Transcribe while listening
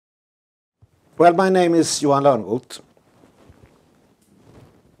Well, my name is Johan Lönnroth,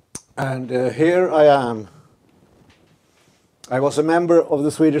 and here I am. I was a member of the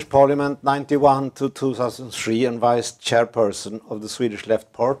Swedish Parliament 91 to 2003 and vice chairperson of the Swedish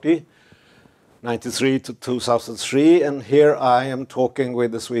Left Party 93 to 2003, and here I am talking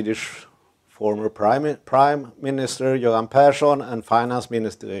with the Swedish former Prime Minister Göran Persson and Finance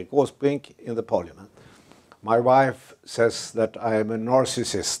Minister Erik Åsbrink in the Parliament. My wife says that I am a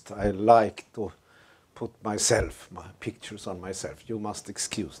narcissist. I like to put my pictures on myself. You must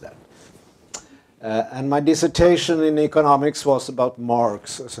excuse that. And my dissertation in economics was about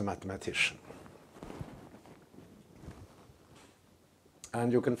Marx as a mathematician.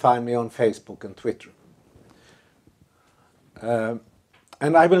 And you can find me on Facebook and Twitter.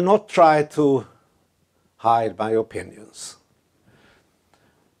 And I will not try to hide my opinions,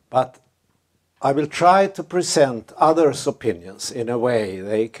 but I will try to present others' opinions in a way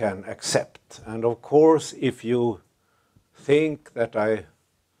they can accept. And of course, if you think that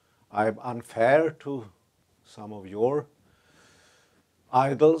I'm unfair to some of your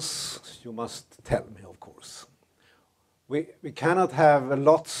idols, you must tell me, of course. We cannot have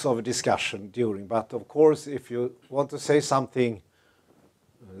lots of discussion during, but of course, if you want to say something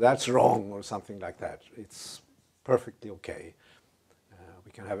that's wrong or something like that, it's perfectly okay.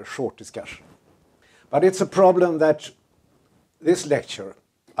 We can have a short discussion. But it's a problem that this lecture,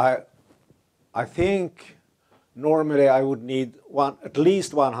 I think normally I would need at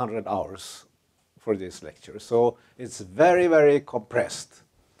least 100 hours for this lecture. So it's very, very compressed.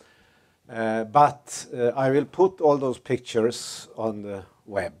 But I will put all those pictures on the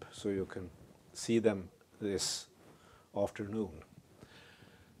web so you can see them this afternoon.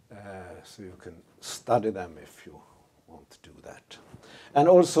 So you can study them if you want to do that. And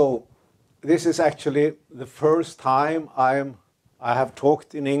also, this is actually the first time I have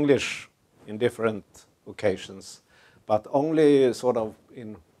talked in English in different occasions, but only sort of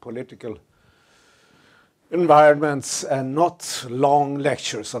in political environments and not long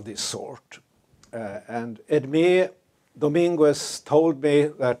lectures of this sort. And Edmé Dominguez told me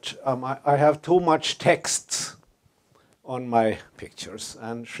that I have too much text on my pictures,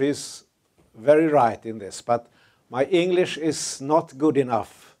 and she's very right in this, but my English is not good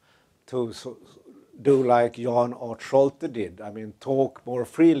enough to do like Jan R. Scholte did. I mean, talk more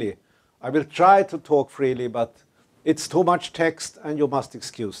freely. I will try to talk freely, but it's too much text, and you must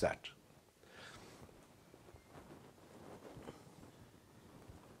excuse that.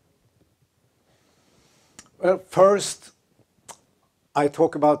 Well, first, I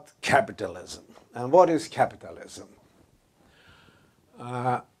talk about capitalism. And what is capitalism?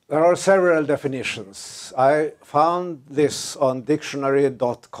 There are several definitions. I found this on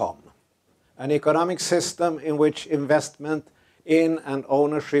dictionary.com. An economic system in which investment in and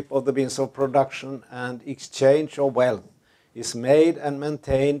ownership of the means of production and exchange of wealth is made and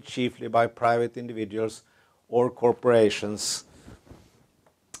maintained chiefly by private individuals or corporations,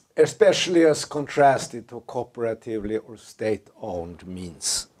 especially as contrasted to cooperatively or state-owned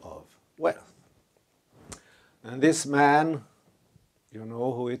means of wealth. And this man, you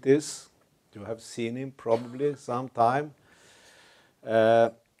know who it is. You have seen him probably sometime.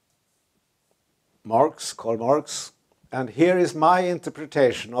 Karl Marx. And here is my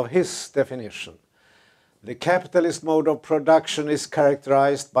interpretation of his definition. The capitalist mode of production is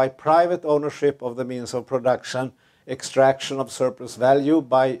characterized by private ownership of the means of production, extraction of surplus value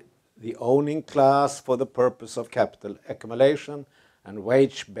by the owning class for the purpose of capital accumulation, and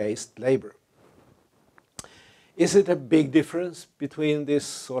wage-based labor. Is it a big difference between this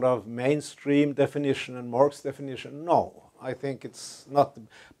sort of mainstream definition and Marx's definition? No, I think it's not.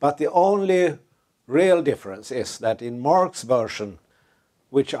 But the only real difference is that in Marx's version,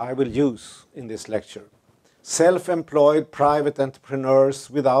 which I will use in this lecture, self-employed private entrepreneurs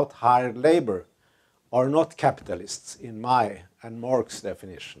without hired labor are not capitalists in my and Marx's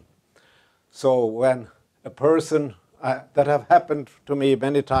definition. So when a person, that have happened to me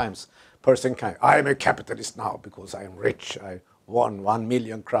many times, person can, I'm a capitalist now because I am rich, I won 1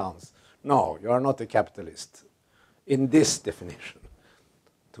 million crowns. No, you are not a capitalist in this definition.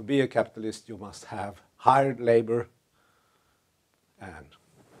 To be a capitalist, you must have hired labor, and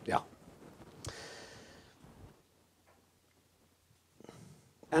yeah.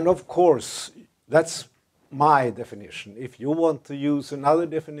 And of course, that's my definition. If you want to use another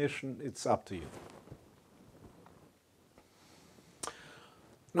definition, it's up to you.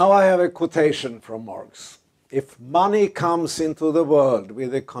 Now I have a quotation from Marx. If money comes into the world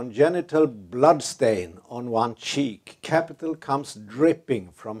with a congenital bloodstain on one cheek, capital comes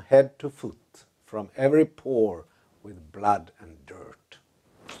dripping from head to foot, from every pore with blood and dirt.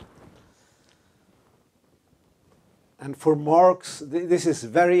 And for Marx, this is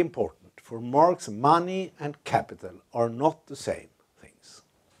very important. For Marx, money and capital are not the same things.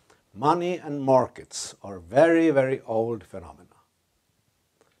 Money and markets are very, very old phenomena.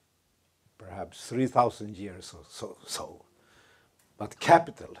 Perhaps 3,000 years or so. But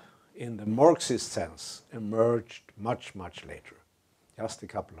capital, in the Marxist sense, emerged much, much later, just a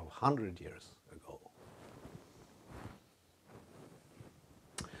couple of 100 years ago.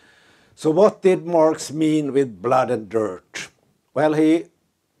 So what did Marx mean with blood and dirt? Well,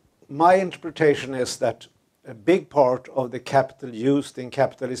 my interpretation is that a big part of the capital used in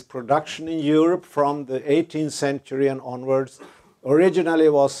capitalist production in Europe from the 18th century and onwards originally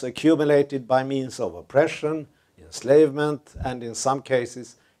was accumulated by means of oppression, enslavement, and in some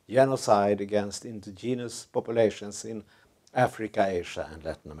cases genocide against indigenous populations in Africa, Asia, and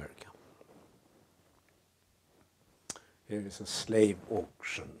Latin America. Here is a slave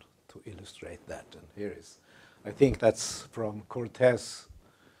auction to illustrate that, and here is, I think that's from Cortés,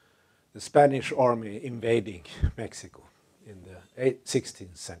 the Spanish army invading Mexico in the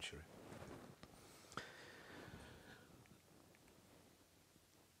 16th century.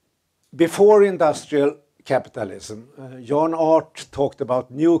 Before industrial capitalism, Johan Lönnroth talked about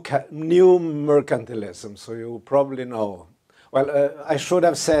new mercantilism, so you probably know. Well, I should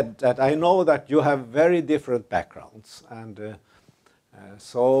have said that I know that you have very different backgrounds, and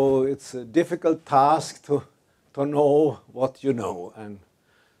so it's a difficult task to know what you know. And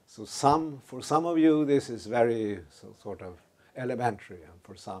so for some of you this is very sort of elementary, and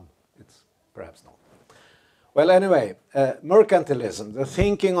for some it's perhaps not. Well, anyway, mercantilism, the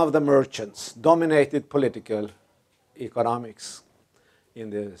thinking of the merchants, dominated political economics in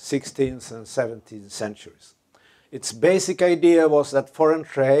the 16th and 17th centuries. Its basic idea was that foreign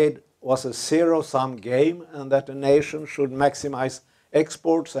trade was a zero-sum game and that a nation should maximize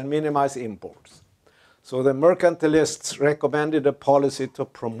exports and minimize imports. So the mercantilists recommended a policy to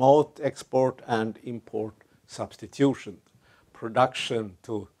promote export and import substitution, production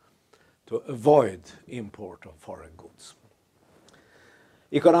to avoid import of foreign goods.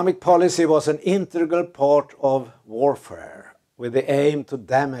 Economic policy was an integral part of warfare with the aim to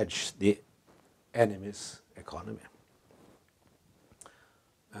damage the enemy's economy.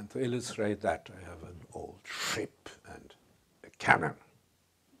 And to illustrate that, I have an old ship and a cannon.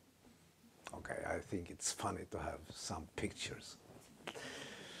 Okay, I think it's funny to have some pictures.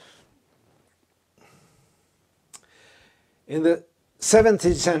 In the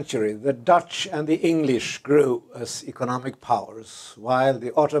 17th century, the Dutch and the English grew as economic powers, while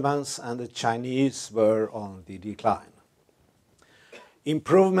the Ottomans and the Chinese were on the decline.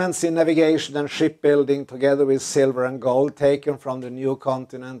 Improvements in navigation and shipbuilding, together with silver and gold taken from the new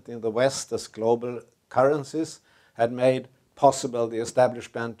continent in the West as global currencies, had made possible the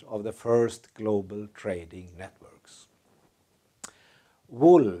establishment of the first global trading networks.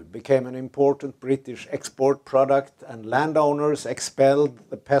 Wool became an important British export product, and landowners expelled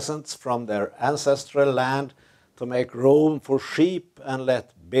the peasants from their ancestral land to make room for sheep and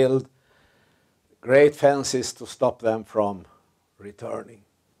let build great fences to stop them from returning.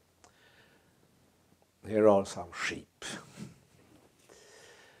 Here are some sheep.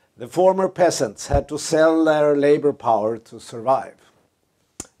 The former peasants had to sell their labor power to survive.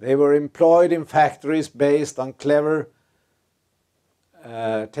 They were employed in factories based on clever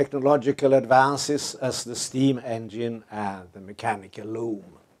technological advances as the steam engine and the mechanical loom.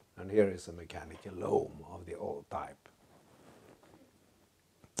 And here is a mechanical loom of the old type.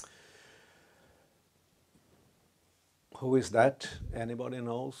 Who is that? Anybody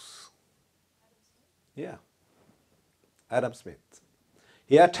knows? Yeah, Adam Smith.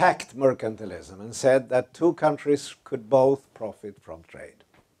 He attacked mercantilism and said that two countries could both profit from trade.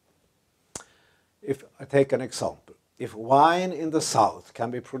 If I take an example, if wine in the south can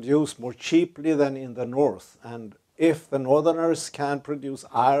be produced more cheaply than in the north, and if the northerners can produce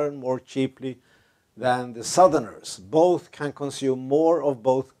iron more cheaply than the southerners, both can consume more of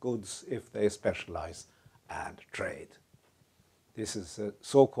both goods if they specialize and trade. This is a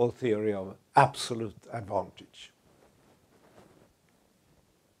so-called theory of absolute advantage.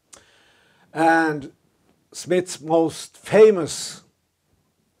 And Smith's most famous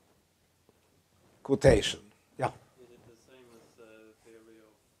quotation. Yeah. Is it the same as the theory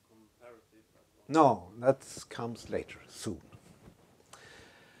of comparative advantage? No, that comes later, soon.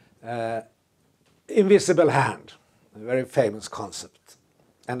 Invisible hand, a very famous concept.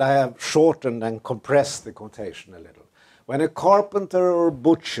 And I have shortened and compressed the quotation a little. When a carpenter or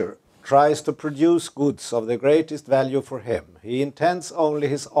butcher tries to produce goods of the greatest value for him, he intends only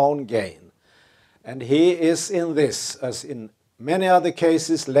his own gain. And he is in this, as in many other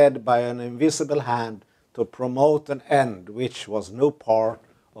cases, led by an invisible hand to promote an end which was no part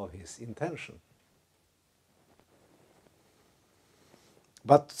of his intention.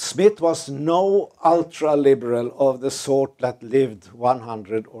 But Smith was no ultra-liberal of the sort that lived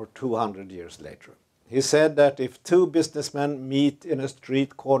 100 or 200 years later. He said that if two businessmen meet in a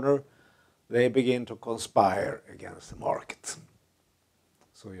street corner, they begin to conspire against the market.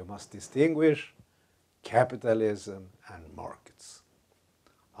 So you must distinguish capitalism and markets.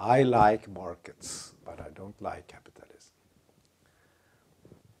 I like markets, but I don't like capitalism.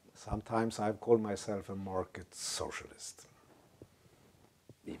 Sometimes I've called myself a market socialist.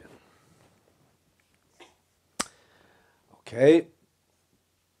 Even. Okay.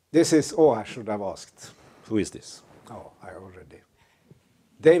 This is, oh, I should have asked. Who is this? Oh, I already.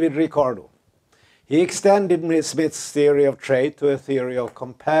 David Ricardo. He extended Smith's theory of trade to a theory of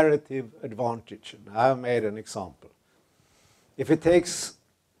comparative advantage. And I have made an example. If it takes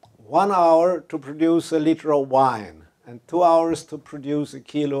 1 hour to produce a liter of wine and 2 hours to produce a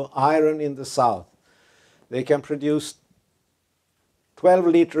kilo of iron in the south, they can produce 12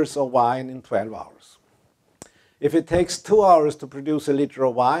 liters of wine in 12 hours. If it takes 2 hours to produce a liter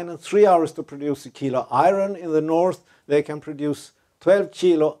of wine and 3 hours to produce a kilo of iron in the north, they can produce 12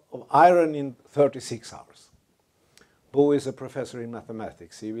 kilo of iron in 36 hours. Bo is a professor in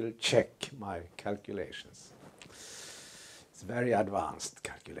mathematics. He will check my calculations. It's very advanced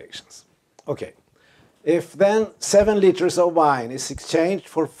calculations. Okay. If then 7 liters of wine is exchanged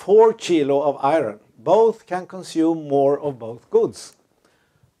for 4 kilo of iron, both can consume more of both goods.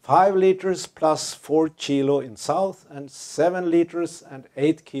 5 liters plus 4 kilo in south and 7 liters and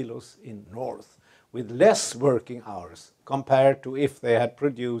 8 kilos in north, with less working hours compared to if they had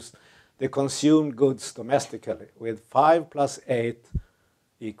produced the consumed goods domestically, with 5 plus 8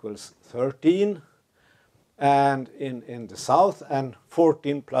 equals 13, and in the south, and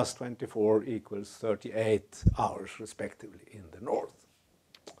 14 plus 24 equals 38 hours respectively in the north.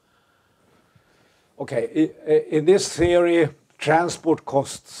 Okay, in this theory, transport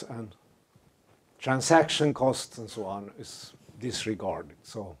costs and transaction costs and so on is disregarded.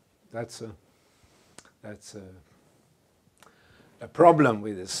 So that's a problem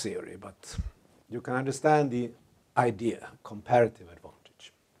with this theory, but you can understand the idea, comparative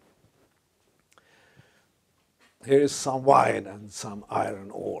advantage. Here is some wine and some iron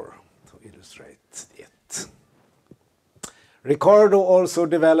ore to illustrate it. Ricardo also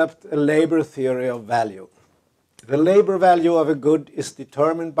developed a labor theory of value. The labor value of a good is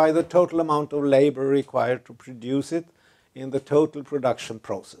determined by the total amount of labor required to produce it in the total production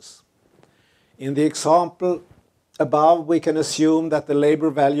process. In the example above, we can assume that the labor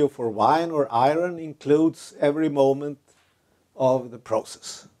value for wine or iron includes every moment of the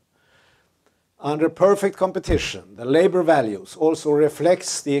process. Under perfect competition, the labor values also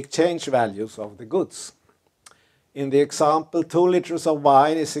reflects the exchange values of the goods. In the example, 2 liters of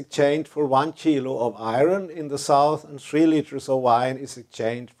wine is exchanged for 1 kilo of iron in the south, and 3 liters of wine is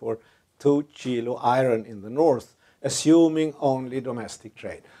exchanged for 2 kilo iron in the north, assuming only domestic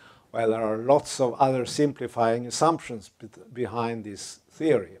trade. Well, there are lots of other simplifying assumptions behind this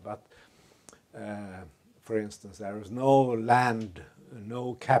theory, but for instance, there is no land,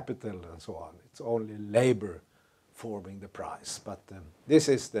 no capital, and so on. It's only labor forming the price. But this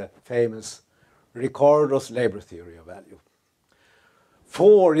is the famous Ricardo's labor theory of value.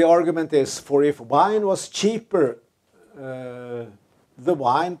 The argument is, for if wine was cheaper, the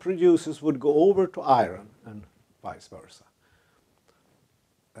wine producers would go over to iron and vice versa.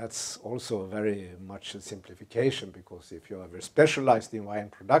 That's also very much a simplification, because if you are very specialized in wine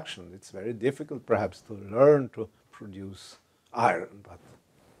production, it's very difficult perhaps to learn to produce iron. But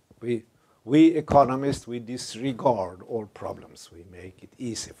we economists, we disregard all problems. We make it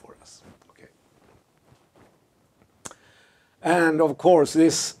easy for us. And of course,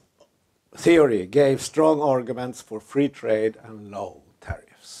 this theory gave strong arguments for free trade and low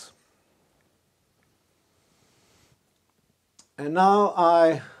tariffs. And now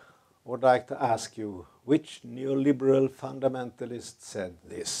I would like to ask you, which neoliberal fundamentalist said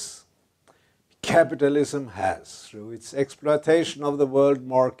this? Capitalism has, through its exploitation of the world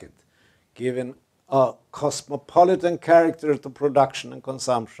market, given a cosmopolitan character to production and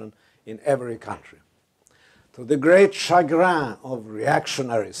consumption in every country. To the great chagrin of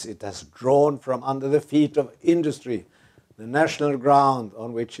reactionaries, it has drawn from under the feet of industry the national ground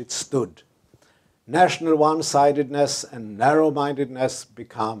on which it stood. National one-sidedness and narrow-mindedness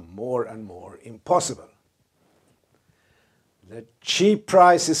become more and more impossible. The cheap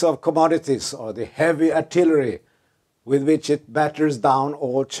prices of commodities are the heavy artillery with which it batters down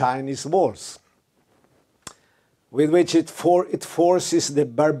all Chinese walls. with which it forces the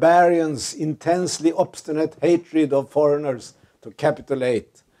barbarians' intensely obstinate hatred of foreigners to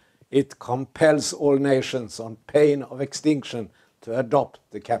capitulate. It compels all nations on pain of extinction to adopt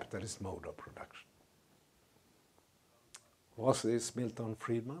the capitalist mode of production. Was this Milton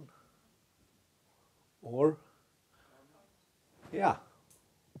Friedman? Or? Yeah.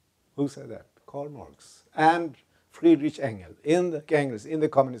 Who said that? Karl Marx and Friedrich Engels in the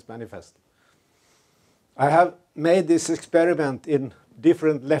Communist Manifesto. I have made this experiment in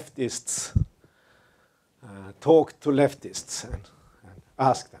different leftists, talked to leftists and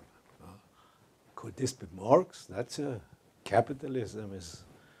asked them, could this be Marx? That's capitalism is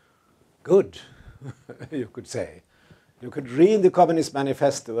good, you could say. You could read the Communist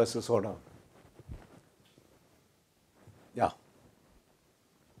Manifesto as a sort of,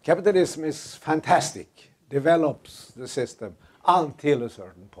 capitalism is fantastic, develops the system until a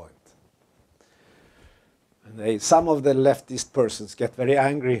certain point. And some of the leftist persons get very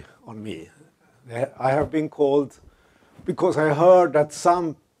angry on me. I have been called, because I heard that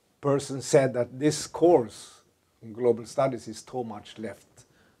some person said that this course in global studies is too much left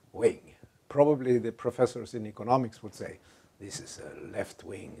wing. Probably the professors in economics would say, this is a left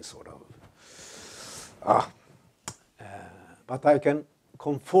wing sort of. But I can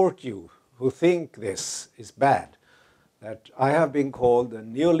comfort you who think this is bad, that I have been called a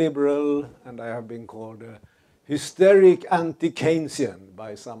neoliberal and I have been called a hysteric anti-Keynesian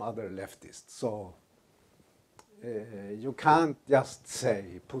by some other leftists. So you can't just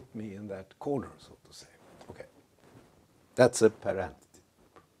say, put me in that corner, so to say. Okay, that's a parenthesis.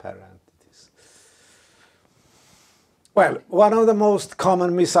 Well, one of the most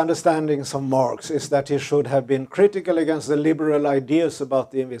common misunderstandings of Marx is that he should have been critical against the liberal ideas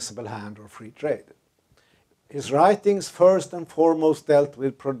about the invisible hand or free trade. His writings first and foremost dealt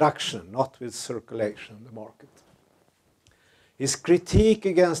with production, not with circulation, the market. His critique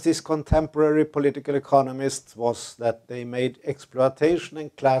against his contemporary political economists was that they made exploitation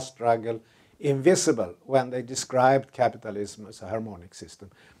and class struggle invisible when they described capitalism as a harmonic system.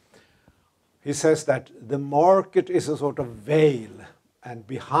 He says that the market is a sort of veil, and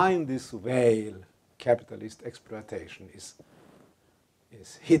behind this veil, capitalist exploitation is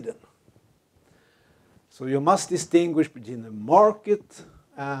hidden. So you must distinguish between the market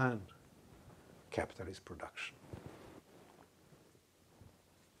and capitalist production.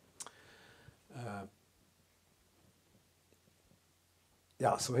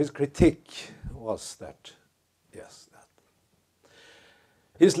 So his critique was that, yes,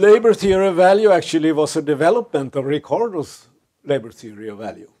 his labor theory of value actually was a development of Ricardo's labor theory of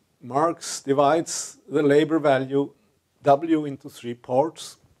value. Marx divides the labor value W into three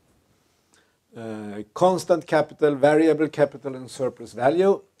parts: constant capital, variable capital, and surplus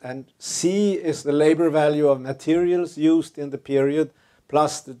value. And C is the labor value of materials used in the period,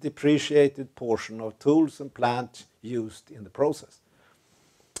 plus the depreciated portion of tools and plant used in the process.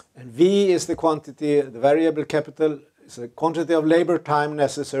 And V is the quantity, the variable capital, is a quantity of labor time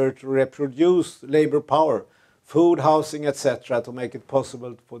necessary to reproduce labor power, food, housing, etc., to make it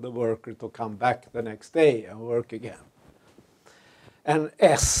possible for the worker to come back the next day and work again. And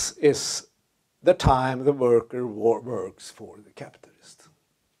S is the time the worker works for the capitalist.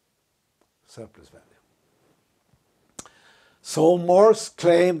 Surplus value. So Marx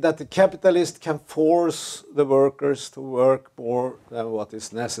claimed that the capitalist can force the workers to work more than what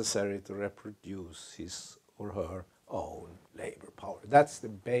is necessary to reproduce his or her own labor power. That's the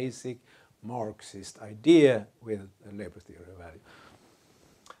basic Marxist idea with the labor theory of value.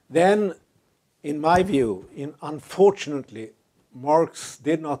 Then, in my view, unfortunately, Marx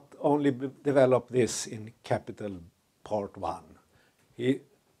did not only develop this in Capital Part 1. He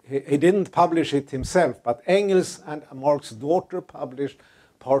didn't publish it himself, but Engels and Marx's daughter published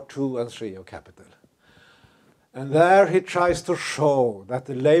Part 2 and 3 of Capital. And there he tries to show that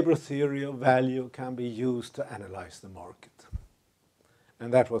the labor theory of value can be used to analyze the market.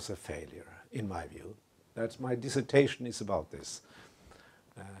 And that was a failure, in my view. That's my dissertation is about this.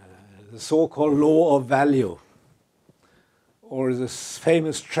 The so-called law of value, or this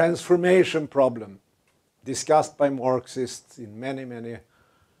famous transformation problem, discussed by Marxists in many, many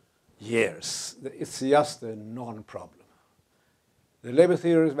years. It's just a non-problem. The labor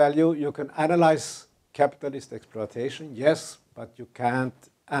theory of value, you can analyze capitalist exploitation, yes, but you can't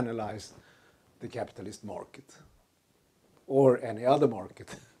analyze the capitalist market or any other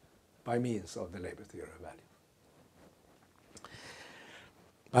market by means of the labor theory of value.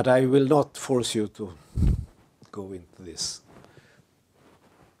 But I will not force you to go into this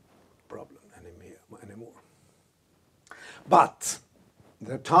problem anymore. But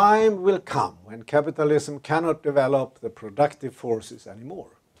the time will come when capitalism cannot develop the productive forces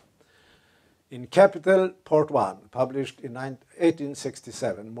anymore. In Capital, Part 1, published in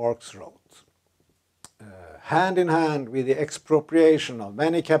 1867, Marx wrote, hand in hand with the expropriation of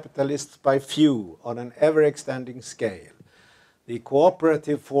many capitalists by few on an ever-extending scale, the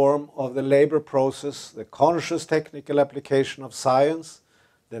cooperative form of the labor process, the conscious technical application of science,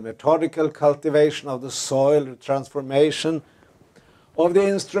 the methodical cultivation of the soil, the transformation of the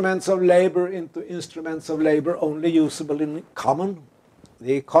instruments of labor into instruments of labor only usable in common,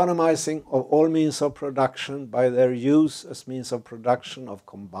 the economizing of all means of production by their use as means of production of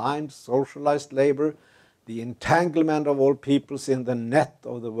combined socialized labor, the entanglement of all peoples in the net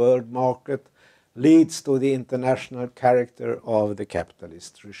of the world market leads to the international character of the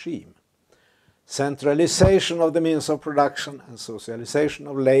capitalist regime. Centralization of the means of production and socialization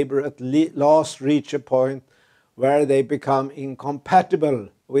of labor at last reach a point where they become incompatible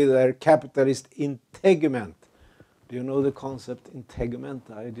with their capitalist integument. Do you know the concept integument?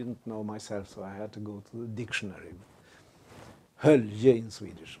 I didn't know myself, so I had to go to the dictionary. Hölje in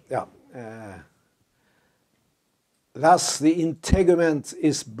Swedish. Yeah. Thus the integument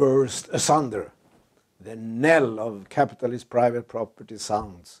is burst asunder. The knell of capitalist private property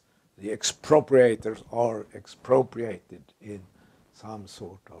sounds. The expropriators are expropriated in some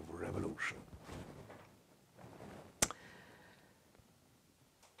sort of revolution.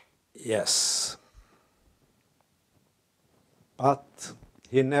 Yes. But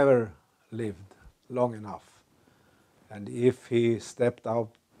he never lived long enough. And if he stepped out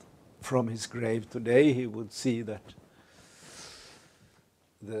from his grave today, he would see that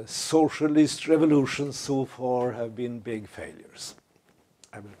the socialist revolutions so far have been big failures.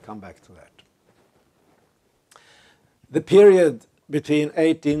 I will come back to that. The period between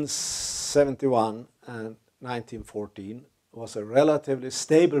 1871 and 1914 was a relatively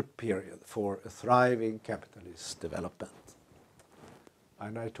stable period for a thriving capitalist development.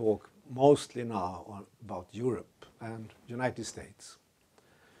 And I talk mostly now about Europe and United States,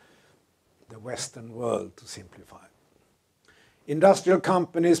 the Western world to simplify. Industrial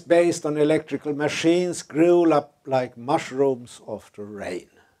companies based on electrical machines grew up like mushrooms after rain.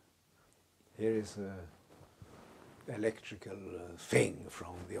 Here is an electrical thing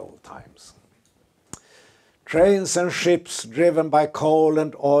from the old times. Trains and ships driven by coal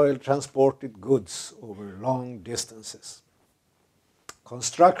and oil transported goods over long distances.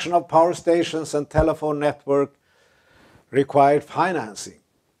 Construction of power stations and telephone network required financing.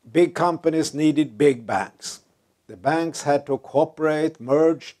 Big companies needed big banks. The banks had to cooperate,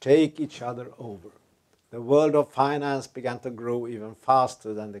 merge, take each other over. The world of finance began to grow even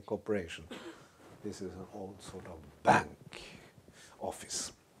faster than the corporation. This is an old sort of bank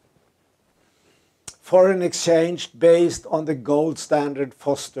office. Foreign exchange based on the gold standard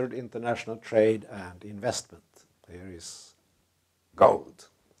fostered international trade and investment. Here is gold.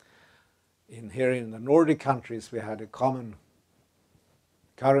 Here in the Nordic countries we had a common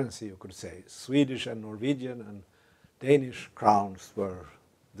currency, you could say. Swedish and Norwegian and Danish crowns were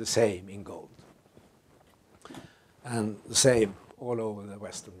the same in gold. And the same all over the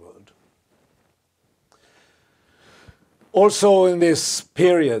Western world. Also in this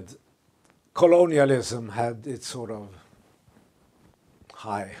period, colonialism had its sort of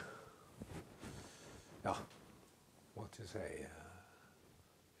high, what to say,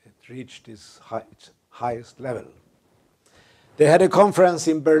 it reached its highest level. They had a conference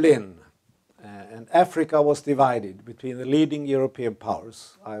in Berlin, and Africa was divided between the leading European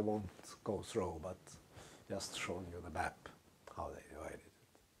powers. I won't go through, but just showing you the map, how they divided it.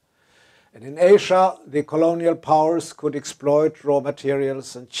 And in Asia, the colonial powers could exploit raw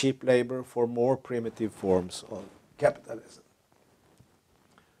materials and cheap labor for more primitive forms of capitalism.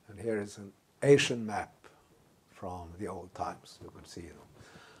 And here is an Asian map from the old times. You could see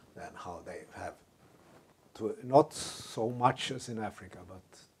then how they have, not so much as in Africa, but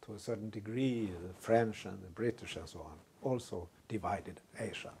to a certain degree, the French and the British and so on also divided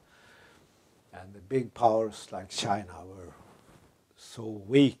Asia. And the big powers like China were so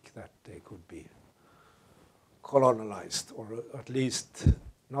weak that they could be colonized, or at least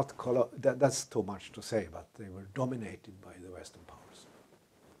not that's too much to say, but they were dominated by the Western powers.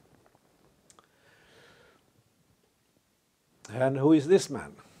 And who is this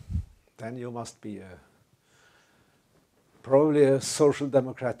man? Then you must be probably a social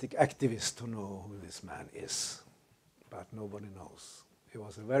democratic activist to know who this man is, but nobody knows. He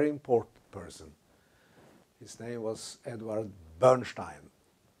was a very important person. His name was Edward Bernstein.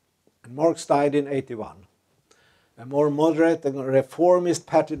 And Marx died in 1981. A more moderate and reformist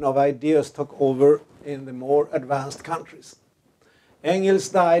pattern of ideas took over in the more advanced countries. Engels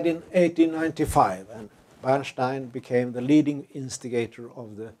died in 1895, and Bernstein became the leading instigator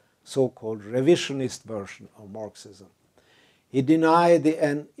of the so-called revisionist version of Marxism. He denied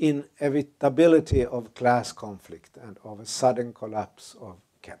the inevitability of class conflict and of a sudden collapse of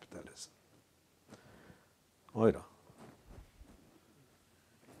capitalism. Oj då.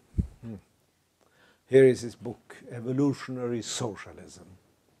 Here is his book, Evolutionary Socialism.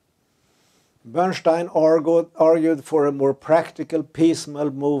 Bernstein argued for a more practical,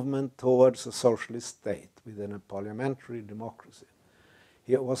 piecemeal movement towards a socialist state within a parliamentary democracy.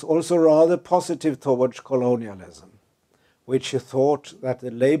 He was also rather positive towards colonialism, which he thought that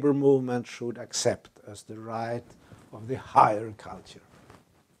the labor movement should accept as the right of the higher culture.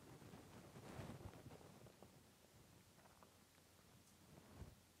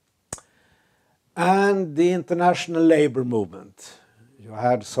 And the international labor movement. You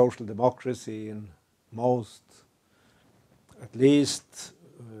had social democracy in most, at least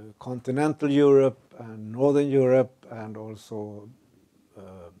continental Europe and Northern Europe, and also,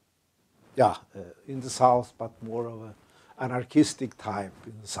 in the South, but more of an anarchistic type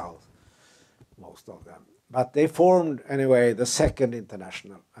in the South, most of them. But they formed, anyway, the Second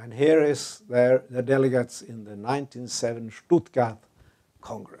International. And here is the delegates in the 1907 Stuttgart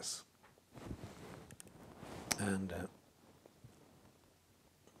Congress. And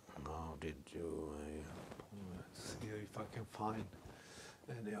now did you, let's see if I can find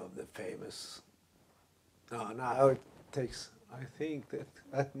any of the famous, now it takes, I think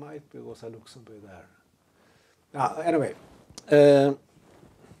that might be Rosa Luxemburg there. Anyway,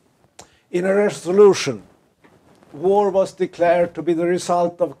 in a resolution, war was declared to be the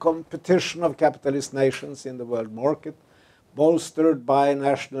result of competition of capitalist nations in the world market, bolstered by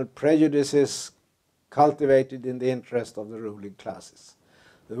national prejudices cultivated in the interest of the ruling classes.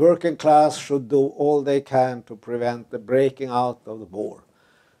 The working class should do all they can to prevent the breaking out of the war.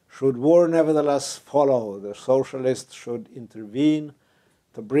 Should war nevertheless follow, the socialists should intervene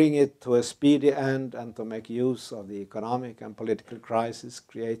to bring it to a speedy end and to make use of the economic and political crisis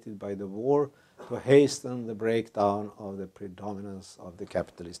created by the war to hasten the breakdown of the predominance of the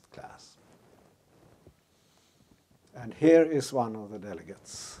capitalist class. And here is one of the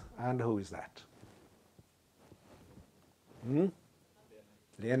delegates. And who is that?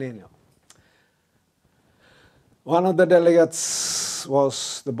 Lenin. One of the delegates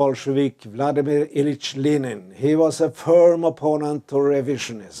was the Bolshevik Vladimir Ilyich Lenin. He was a firm opponent to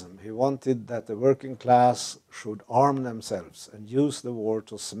revisionism. He wanted that the working class should arm themselves and use the war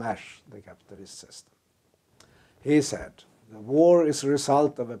to smash the capitalist system. He said, the war is a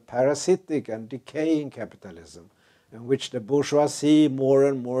result of a parasitic and decaying capitalism in which the bourgeoisie more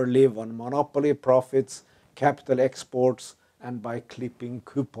and more live on monopoly profits, capital exports, and by clipping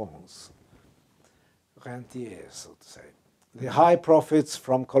coupons. Rentier, so to say. The high profits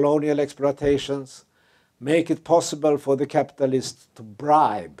from colonial exploitations make it possible for the capitalists to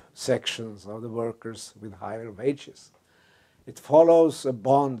bribe sections of the workers with higher wages. It follows a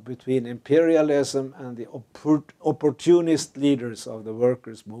bond between imperialism and the opportunist leaders of the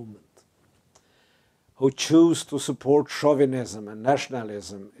workers' movement, who choose to support chauvinism and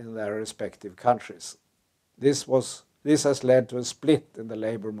nationalism in their respective countries. This has led to a split in the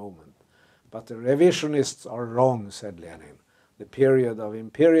labor movement. But the revisionists are wrong, said Lenin. The period of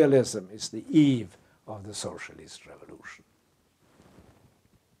imperialism is the eve of the socialist revolution.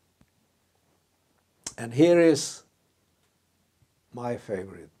 And here is my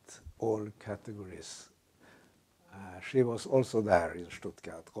favorite, all categories. She was also there in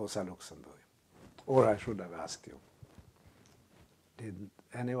Stuttgart, Rosa Luxemburg. Or I should have asked you. Did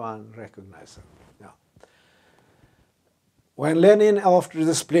anyone recognize her? Yeah. When Lenin, after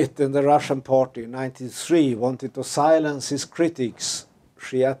the split in the Russian party in 1993, wanted to silence his critics,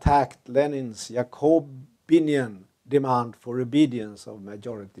 she attacked Lenin's Jacobinian demand for obedience of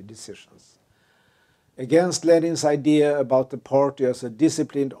majority decisions. Against Lenin's idea about the party as a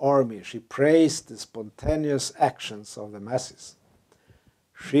disciplined army, she praised the spontaneous actions of the masses.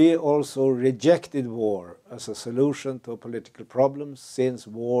 She also rejected war as a solution to political problems, since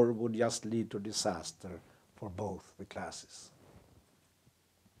war would just lead to disaster for both the classes.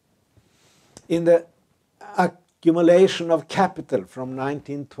 In the Accumulation of Capital from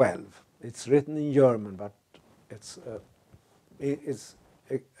 1912, it's written in German, but it's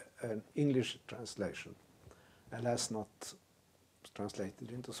an English translation, and that's not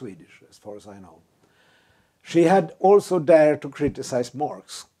translated into Swedish, as far as I know. She had also dared to criticize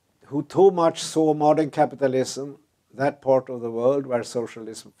Marx, who too much saw modern capitalism, that part of the world where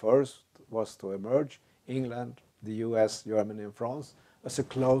socialism first was to emerge, England, the US, Germany, and France, as a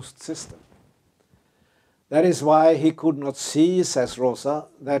closed system. That is why he could not see, says Rosa,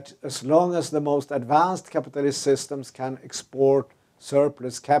 that as long as the most advanced capitalist systems can export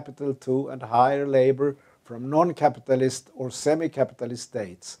surplus capital to and hire labor from non-capitalist or semi-capitalist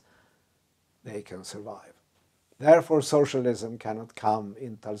states, they can survive. Therefore, socialism cannot come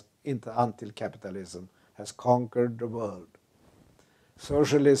until capitalism has conquered the world.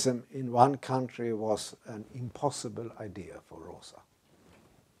 Socialism in one country was an impossible idea for Rosa.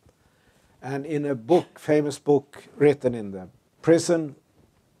 And in a book, famous book written in the prison,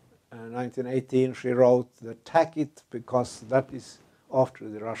 1918, she wrote the tacit, because that is after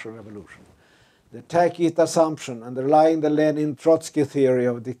the Russian Revolution. The tacit assumption underlying the Lenin-Trotsky theory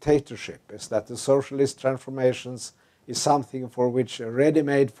of dictatorship is that the socialist transformations is something for which a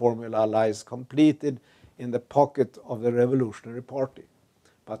ready-made formula lies completed in the pocket of the Revolutionary Party.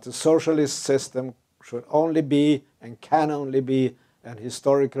 But the socialist system should only be and can only be an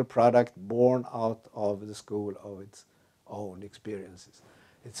historical product born out of the school of its own experiences.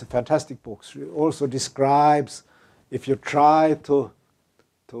 It's a fantastic book. She also describes, if you try to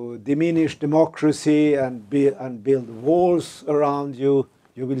diminish democracy and build walls around you,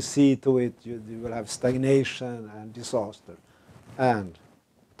 you will see to it you will have stagnation and disaster. And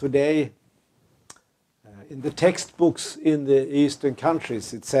today, in the textbooks in the Eastern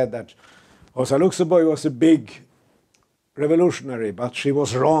countries, it said that Rosa Luxemburg was a big revolutionary, but she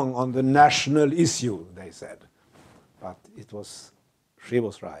was wrong on the national issue, they said. But she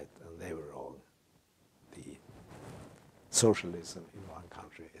was right and they were wrong. The socialism in one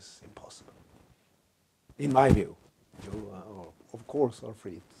country is impossible. In my view, you of course are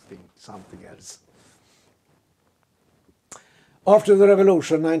free to think something else. After the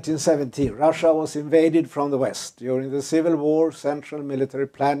revolution, 1917, Russia was invaded from the west. During the Civil War, central military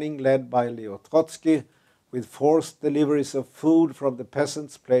planning led by Leo Trotsky with forced deliveries of food from the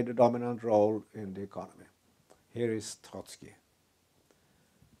peasants played a dominant role in the economy. Here is Trotsky.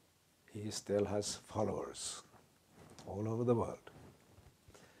 He still has followers all over the world.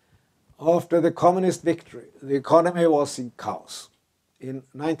 After the communist victory, the economy was in chaos. In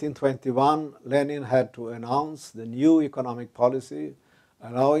 1921, Lenin had to announce the new economic policy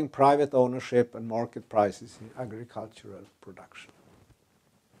allowing private ownership and market prices in agricultural production.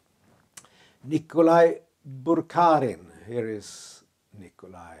 Nikolai Bukharin, here is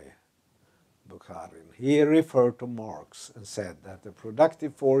Nikolai Bukharin. He referred to Marx and said that the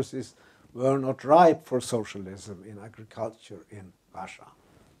productive forces were not ripe for socialism in agriculture in Russia.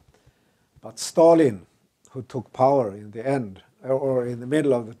 But Stalin, who took power in the end, or in the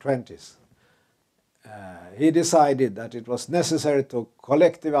middle of the 20s, he decided that it was necessary to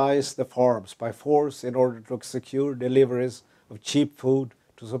collectivize the farms by force in order to secure deliveries of cheap food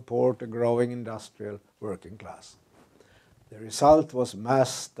to support a growing industrial working class. The result was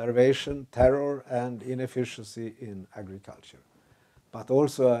mass starvation, terror, and inefficiency in agriculture, but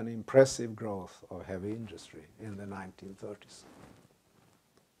also an impressive growth of heavy industry in the 1930s.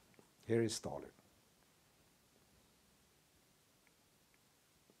 Here is Stalin.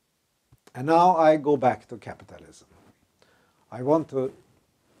 And now I go back to capitalism. I want to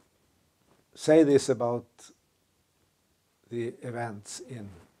say this about the events in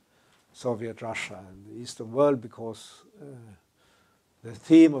Soviet Russia and the Eastern world because the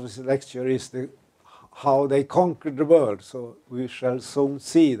theme of this lecture is how they conquered the world. So we shall soon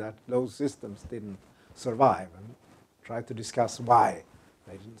see that those systems didn't survive and try to discuss why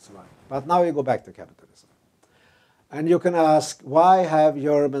they didn't survive. But now we go back to capitalism. And you can ask, why have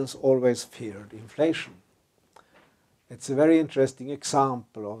Germans always feared inflation? It's a very interesting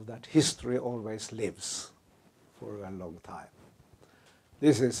example of that history always lives for a long time.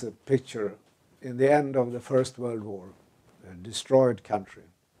 This is a picture in the end of the First World War, a destroyed country.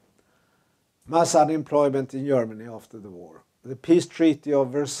 Mass unemployment in Germany after the war. The peace treaty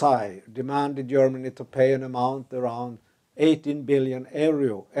of Versailles demanded Germany to pay an amount around 18 billion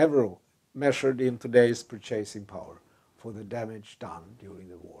euro measured in today's purchasing power for the damage done during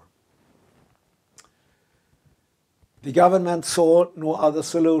the war. The government saw no other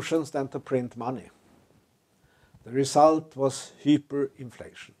solutions than to print money. The result was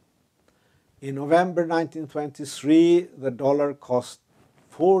hyperinflation. In November 1923, the dollar cost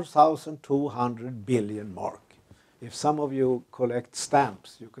 4,200 billion mark. If some of you collect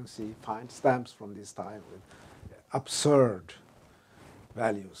stamps, you can find stamps from this time with absurd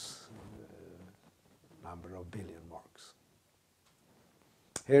values, number of billion marks.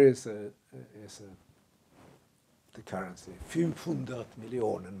 Here is the currency, 500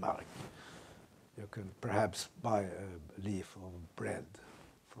 millionen mark. You can perhaps buy a leaf of bread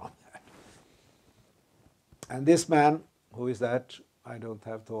from that. And this man, who is that? I don't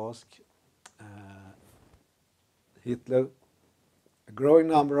have to ask. Hitler, a growing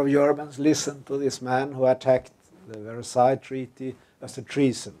number of Germans listened to this man who attacked the Versailles Treaty as a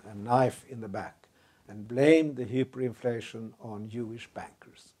treason, a knife in the back, and blamed the hyperinflation on Jewish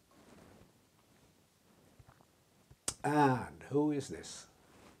bankers. And who is this?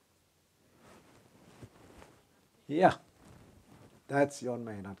 Yeah, that's John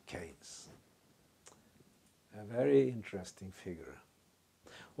Maynard Keynes. A very interesting figure.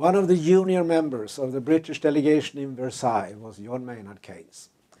 One of the junior members of the British delegation in Versailles was John Maynard Keynes.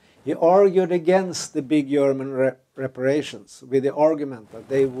 He argued against the big German reparations with the argument that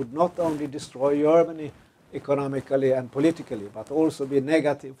they would not only destroy Germany economically and politically, but also be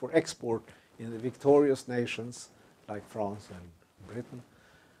negative for export in the victorious nations like France and Britain,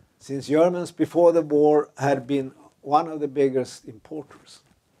 since Germans before the war had been one of the biggest importers.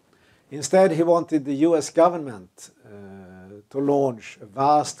 Instead, he wanted the US government to launch a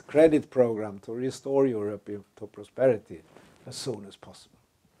vast credit program to restore Europe to prosperity as soon as possible.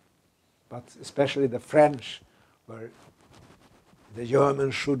 But especially the French, where the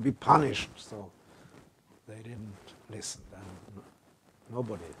Germans should be punished, so they didn't listen, and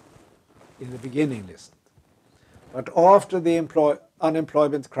nobody in the beginning listened. But after the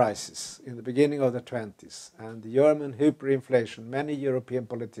unemployment crisis in the beginning of the 20s and the German hyperinflation, many European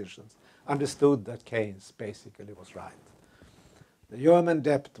politicians understood that Keynes basically was right. The German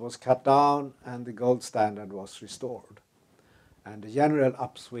debt was cut down and the gold standard was restored, and a general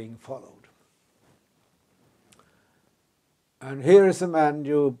upswing followed. And here is a man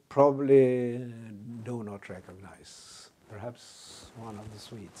you probably do not recognize. Perhaps one of the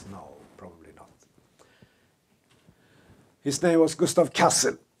Swedes. No, probably not. His name was Gustav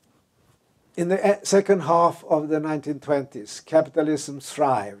Cassel. In the second half of the 1920s, capitalism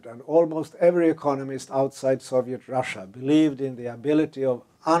thrived, and almost every economist outside Soviet Russia believed in the ability of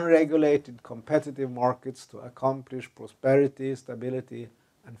unregulated competitive markets to accomplish prosperity, stability,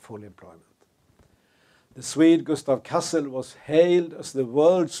 and full employment. The Swede Gustav Cassel was hailed as the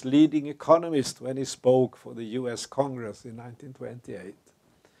world's leading economist when he spoke for the US Congress in 1928.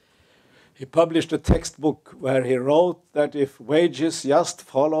 He published a textbook where he wrote that if wages just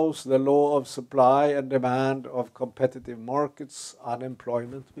follows the law of supply and demand of competitive markets,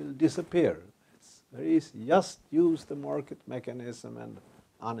 unemployment will disappear. It's very easy. Just use the market mechanism and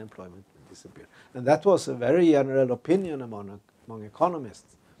unemployment will disappear. And that was a very general opinion among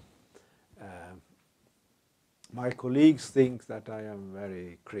economists. My colleagues think that I am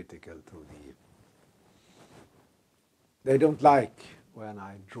very critical to the... They don't like when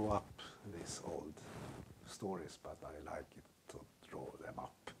I draw up these old stories, but I like it to draw them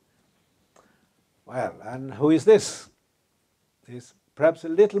up. Well, and who is this? He's perhaps a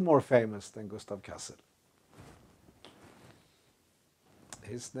little more famous than Gustav Cassel.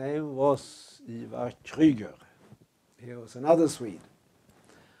 His name was Ivar Kreuger. He was another Swede,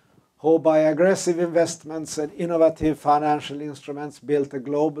 who by aggressive investments and innovative financial instruments built a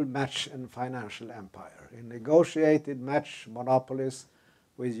global match and financial empire. He negotiated match monopolies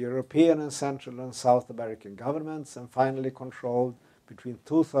with European and Central and South American governments, and finally controlled between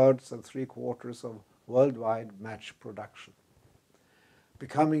 2/3 and 3/4 of worldwide match production,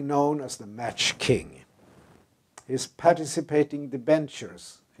 becoming known as the Match King. His participating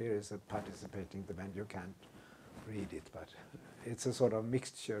debentures, here is a participating debenture, you can't read it, but it's a sort of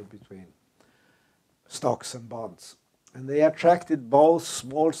mixture between stocks and bonds. And they attracted both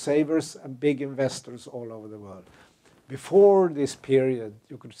small savers and big investors all over the world. Before this period,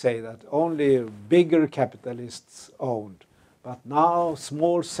 you could say that only bigger capitalists owned, but now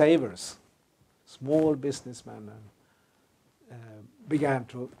small savers, small businessmen began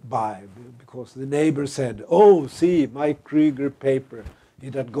to buy because the neighbor said, oh, see, my Kreuger paper,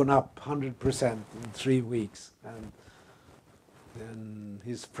 it had gone up 100% in 3 weeks. And then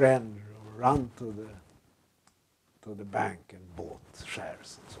his friend ran to the bank and bought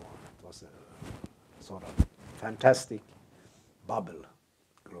shares and so on. It was a sort of fantastic bubble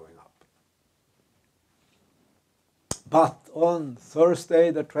growing up. But on Thursday,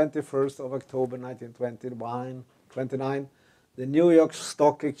 the 21st of October 1929, the New York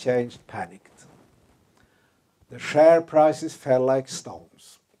Stock Exchange panicked. The share prices fell like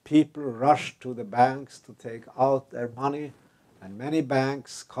stones. People rushed to the banks to take out their money, and many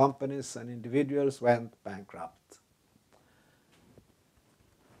banks, companies, and individuals went bankrupt.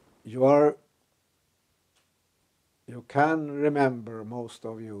 You can remember, most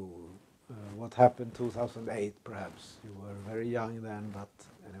of you, what happened 2008, perhaps. You were very young then, but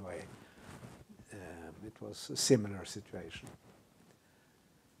anyway, it was a similar situation.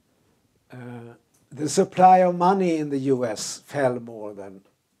 The supply of money in the US fell more than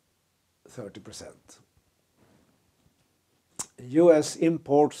 30%. US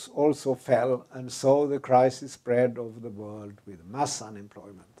imports also fell, and so the crisis spread over the world with mass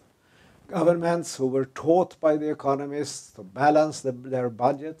unemployment. Governments who were taught by the economists to balance their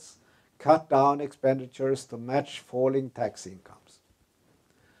budgets cut down expenditures to match falling tax incomes.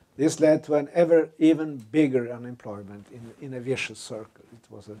 This led to an even bigger unemployment in a vicious circle. It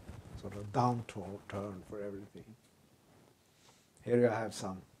was a sort of downturn for everything. Here you have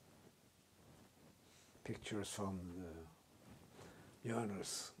some pictures from the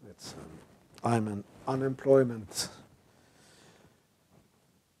journals. It's I'm an unemployment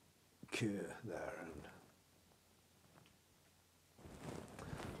queue there.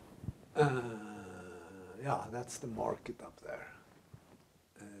 Yeah, that's the market up there.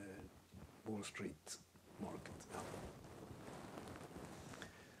 Wall Street market. Yeah.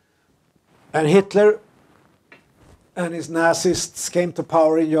 And Hitler and his Nazists came to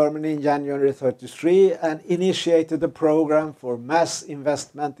power in Germany in January 1933 and initiated a program for mass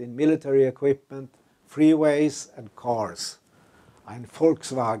investment in military equipment, freeways and cars. Ein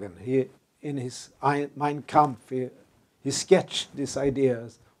Volkswagen. In his Mein Kampf, he sketched these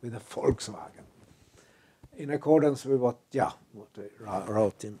ideas with a Volkswagen in accordance with what they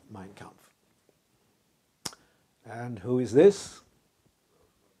wrote in Mein Kampf. And who is this?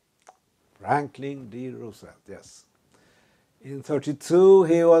 Franklin D. Roosevelt, yes. In 1932,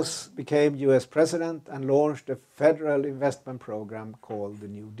 he became US president and launched a federal investment program called the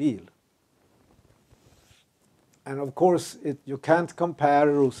New Deal. And of course, you can't compare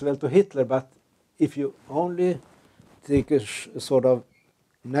Roosevelt to Hitler, but if you only take a sort of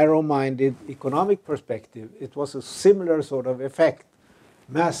narrow-minded economic perspective, it was a similar sort of effect.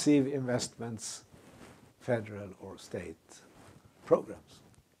 Massive investments, federal or state programs.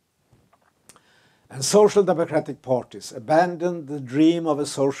 And social democratic parties abandoned the dream of a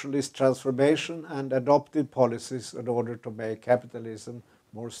socialist transformation and adopted policies in order to make capitalism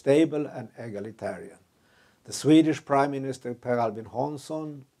more stable and egalitarian. The Swedish Prime Minister Per Albin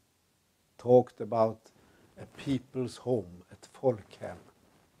Hansson talked about a people's home, ett folkhem.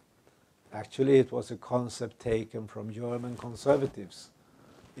 Actually, it was a concept taken from German conservatives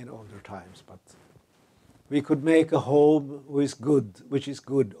in older times, but we could make a home which is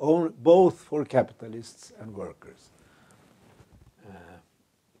good, both for capitalists and workers.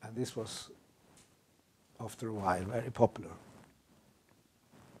 And this was, after a while, very popular.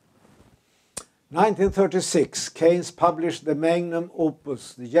 1936, Keynes published the magnum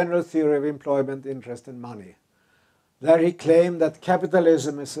opus, The General Theory of Employment, Interest and Money. There he claimed that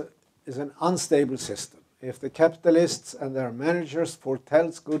capitalism is an unstable system. If the capitalists and their managers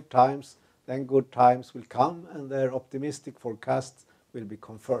foretells good times, then good times will come and their optimistic forecasts will be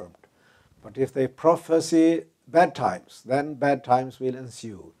confirmed. But if they prophesy bad times, then bad times will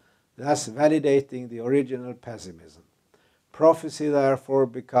ensue, thus validating the original pessimism. Prophecy therefore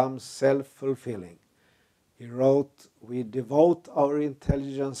becomes self-fulfilling. He wrote, "We devote our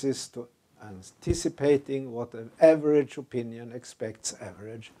intelligences to anticipating what an average opinion expects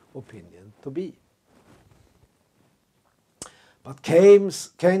average opinion to be." But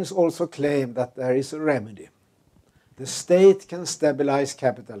Keynes also claimed that there is a remedy. The state can stabilize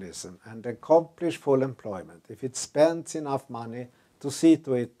capitalism and accomplish full employment if it spends enough money to see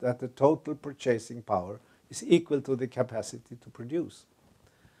to it that the total purchasing power is equal to the capacity to produce.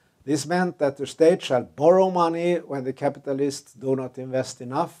 This meant that the state shall borrow money when the capitalists do not invest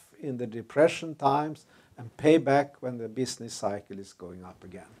enough in the depression times and pay back when the business cycle is going up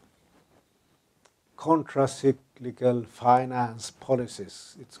again. Contracyclical finance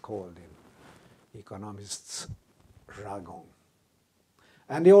policies, it's called in economists' jargon.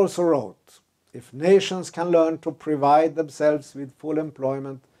 And he also wrote, if nations can learn to provide themselves with full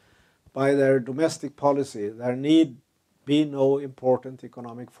employment by their domestic policy, there need be no important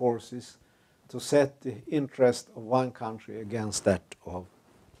economic forces to set the interest of one country against that of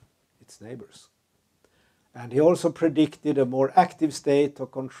its neighbors. And he also predicted a more active state to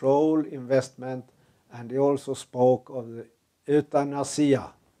control investment, and he also spoke of the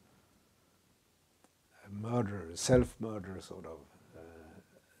euthanasia, murder, self-murder sort of,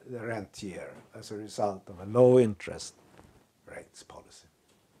 the rentier as a result of a low interest rates policy.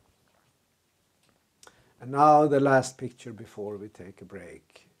 And now the last picture before we take a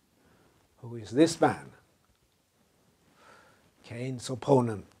break. Who is this man? Keynes'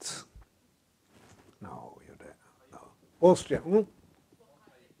 opponent. No, you're there. No. Austria. Hmm?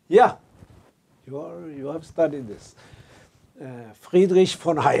 Yeah, you have studied this. Friedrich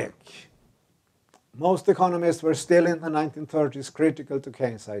von Hayek. Most economists were still in the 1930s critical to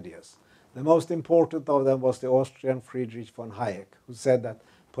Keynes' ideas. The most important of them was the Austrian Friedrich von Hayek, who said that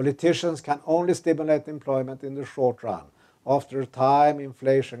politicians can only stimulate employment in the short run. After a time,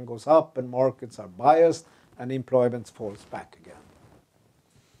 inflation goes up and markets are biased and employment falls back again.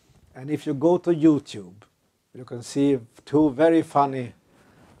 And if you go to YouTube, you can see two very funny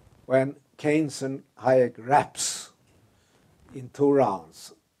when Keynes and Hayek raps in 2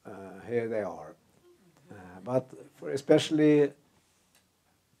 rounds. Here they are. But for especially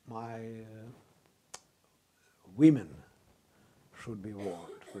my women should be warned.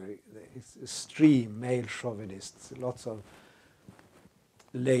 It's extreme male chauvinists. Lots of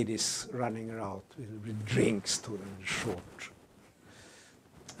ladies running around with drinks to them, short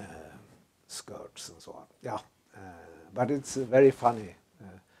skirts and so on. Yeah, but it's very funny,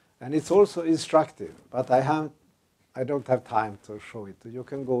 and it's also instructive. But I don't have time to show it. You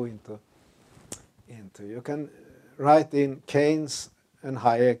can go into you can write in Keynes and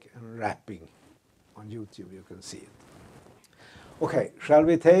Hayek and rapping on YouTube. You can see it. Okay, shall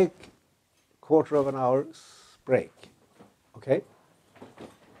we take 1/4 of an hour's break? Okay.